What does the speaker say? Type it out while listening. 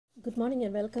Good morning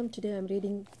and welcome. Today I am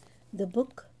reading the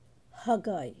book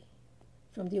Haggai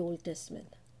from the Old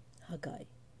Testament. Haggai.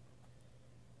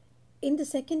 In the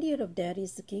second year of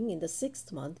Darius the king, in the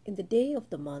 6th month, in the day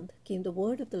of the month, came the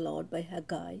word of the Lord by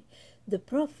Haggai the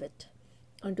prophet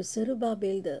unto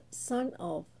Zerubbabel the son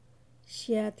of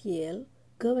Shealtiel,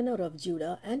 governor of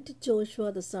Judah, and to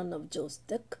Joshua the son of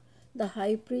Josedech, the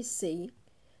high priest, saying,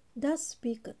 Thus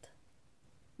speaketh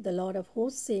the Lord of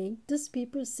hosts, saying, This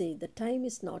people say, The time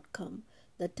is not come,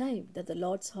 the time that the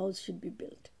Lord's house should be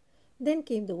built. Then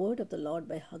came the word of the Lord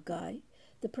by Haggai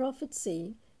the prophet,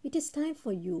 saying, It is time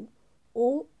for you,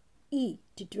 O ye,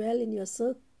 to dwell in your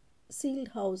sealed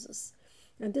houses,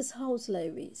 and this house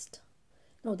lie waste.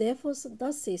 Now therefore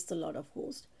thus says the Lord of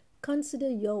hosts, Consider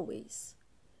your ways.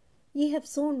 Ye have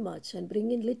sown much, and bring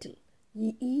in little.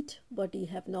 Ye eat, but ye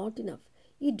have not enough.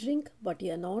 Ye drink, but ye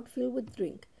are not filled with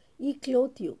drink. Ye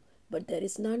clothe you, but there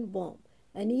is none warm.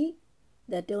 And ye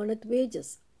that earneth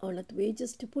wages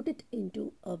to put it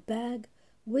into a bag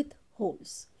with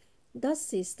holes. Thus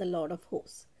says the Lord of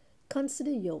hosts,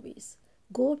 Consider your ways.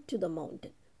 Go up to the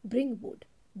mountain, bring wood,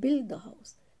 build the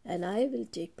house, and I will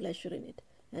take pleasure in it,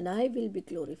 and I will be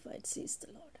glorified, says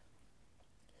the Lord.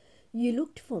 Ye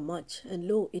looked for much, and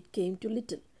lo, it came to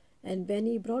little. And when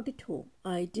ye brought it home,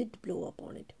 I did blow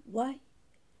upon it. Why?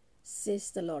 Says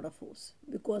the Lord of hosts,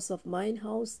 because of mine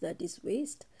house that is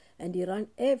waste, and ye run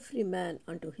every man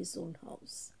unto his own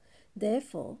house.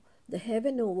 Therefore the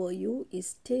heaven over you is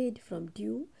stayed from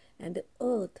dew, and the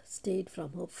earth stayed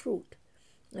from her fruit.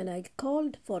 And I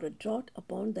called for a drought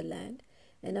upon the land,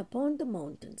 and upon the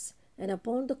mountains, and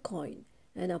upon the corn,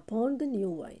 and upon the new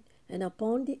wine, and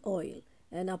upon the oil,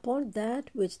 and upon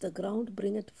that which the ground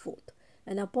bringeth forth,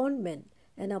 and upon men,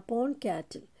 and upon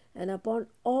cattle, and upon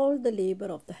all the labor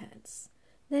of the hands.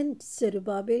 Then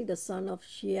Zerubbabel the son of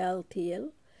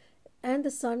Shealtiel, and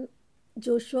the son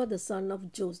Joshua the son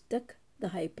of Josedech the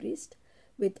high priest,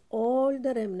 with all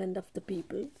the remnant of the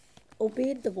people,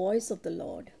 obeyed the voice of the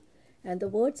Lord, and the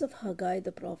words of Haggai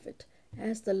the prophet,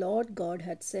 as the Lord God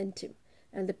had sent him.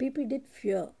 And the people did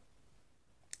fear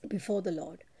before the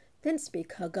Lord. Then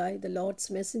spake Haggai the Lord's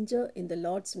messenger in the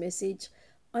Lord's message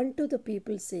unto the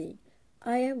people, saying,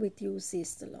 I am with you,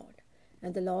 says the Lord.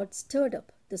 And the Lord stirred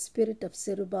up the spirit of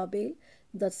Zerubbabel,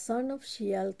 the son of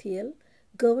Shealtiel,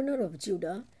 governor of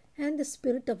Judah, and the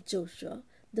spirit of Joshua,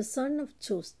 the son of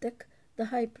Josedech, the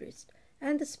high priest,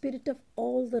 and the spirit of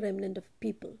all the remnant of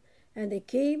people. And they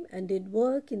came and did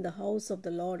work in the house of the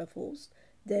Lord of hosts,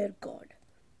 their God.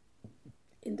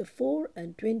 In the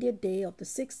 24th day of the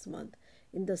 6th month,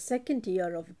 in the 2nd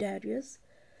year of Darius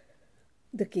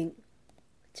the king.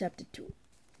 Chapter 2.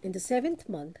 In the 7th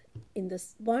month, in the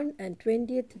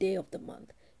 21st day of the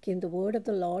month, came the word of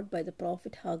the Lord by the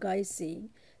prophet Haggai,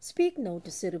 saying, Speak now to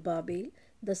Zerubbabel,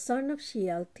 the son of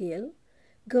Shealtiel,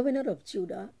 governor of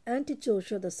Judah, and to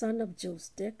Joshua the son of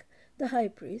Josedech, the high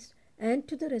priest, and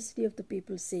to the rest of the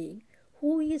people, saying,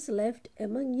 Who is left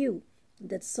among you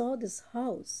that saw this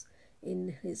house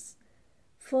in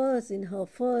her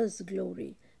first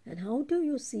glory? And how do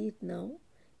you see it now?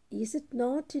 Is it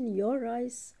not in your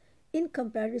eyes in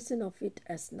comparison of it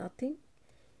as nothing?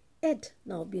 Yet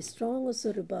now be strong, O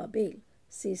Zerubbabel,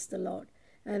 says the Lord,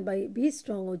 and be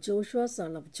strong, O Joshua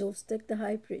son of Josedech the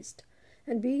high priest,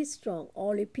 and be strong,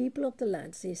 all ye people of the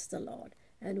land, says the Lord,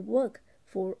 and work,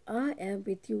 for I am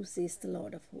with you, says the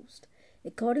Lord of hosts.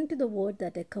 According to the word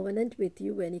that I covenant with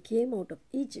you when ye came out of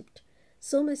Egypt,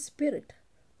 so my spirit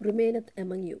remaineth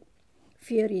among you.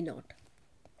 Fear ye not.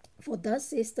 For thus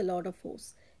says the Lord of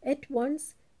hosts, At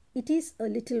once it is a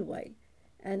little while,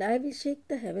 and I will shake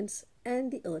the heavens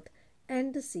and the earth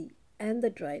and the sea and the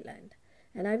dry land.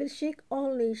 And I will shake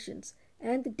all nations,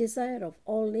 and the desire of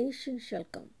all nations shall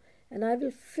come. And I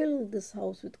will fill this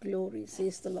house with glory,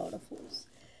 says the Lord of hosts.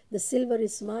 The silver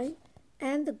is mine,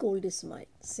 and the gold is mine,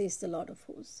 says the Lord of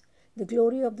hosts. The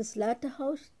glory of this latter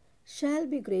house shall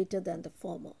be greater than the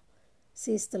former,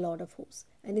 says the Lord of hosts.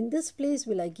 And in this place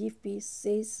will I give peace,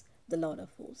 says the Lord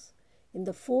of hosts. In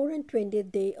the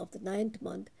 24th day of the 9th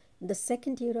month, in the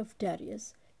 2nd year of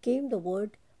Darius, came the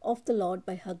word of the Lord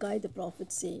by Haggai the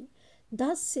prophet, saying,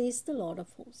 Thus says the Lord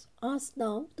of hosts, Ask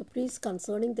now the priest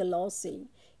concerning the law, saying,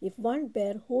 If one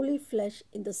bear holy flesh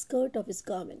in the skirt of his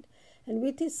garment, and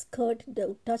with his skirt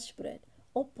do touch bread,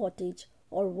 or pottage,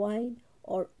 or wine,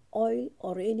 or oil,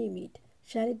 or any meat,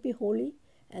 shall it be holy?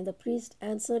 And the priest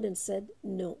answered and said,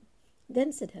 No.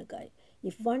 Then said Haggai,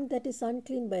 If one that is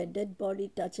unclean by a dead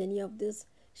body touch any of this,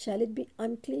 shall it be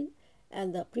unclean?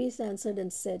 And the priest answered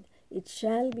and said, It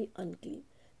shall be unclean.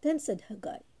 Then said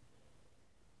Haggai,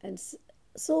 And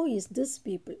so is this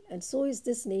people, and so is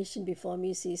this nation before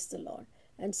me, says the Lord.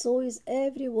 and so is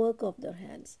every work of their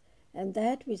hands, and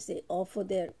that which they offer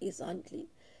there is unclean.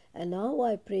 And now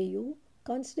I pray you,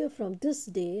 consider from this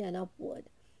day and upward,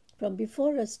 from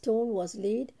before a stone was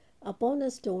laid upon a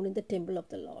stone in the temple of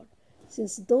the Lord,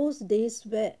 since those days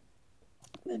were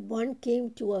when one came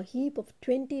to a heap of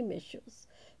 20 measures,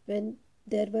 when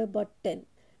there were but 10,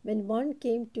 when one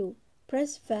came to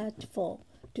press fat for,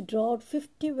 to draw out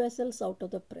 50 vessels out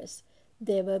of the press,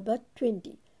 there were but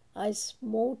 20. I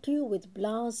smote you with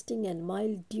blasting and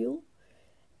mild dew,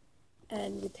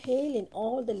 and with hail in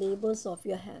all the labors of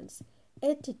your hands.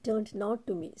 Yet it turned not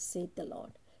to me, saith the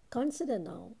Lord. Consider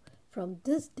now, from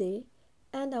this day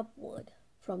and upward,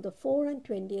 from the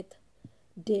 24th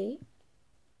day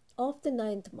of the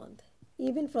 9th month,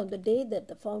 even from the day that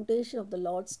the foundation of the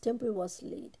Lord's temple was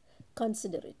laid,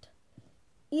 consider it.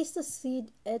 Is the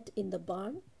seed yet in the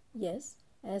barn? Yes,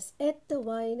 as yet the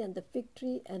vine and the fig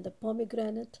tree and the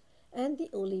pomegranate and the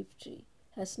olive tree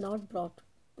has not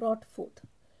brought forth.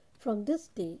 From this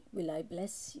day will I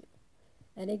bless you.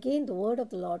 And again the word of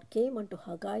the Lord came unto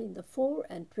Haggai in the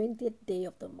 24th day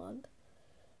of the month.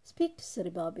 Speak to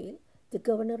Zerubbabel, the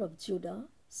governor of Judah,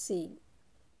 saying,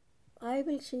 I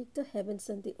will shake the heavens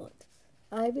and the earth.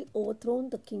 I will overthrow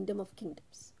the kingdom of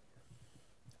kingdoms.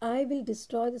 I will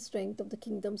destroy the strength of the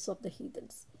kingdoms of the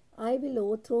heathens. I will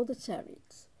overthrow the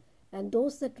chariots and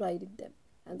those that ride in them,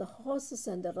 and the horses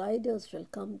and the riders shall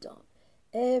come down,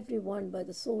 every one by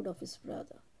the sword of his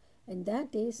brother. And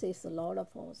that day, says the Lord of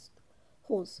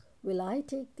hosts, will I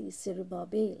take thee,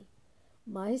 Zerubbabel,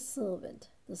 my servant,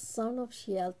 the son of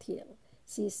Shealtiel,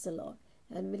 says the Lord,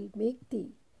 and will make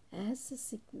thee as a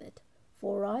signet,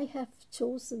 for I have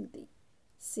chosen thee,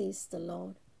 says the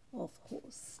Lord of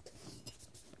hosts.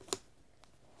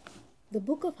 The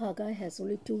book of Haggai has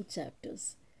only 2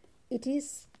 chapters. It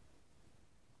is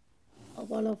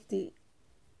one of the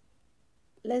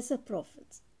lesser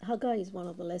prophets. Haggai is one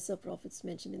of the lesser prophets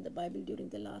mentioned in the Bible during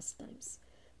the last times.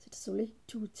 So it is only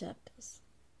 2 chapters.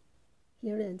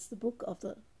 Here ends the book of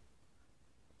the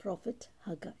prophet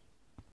Haggai.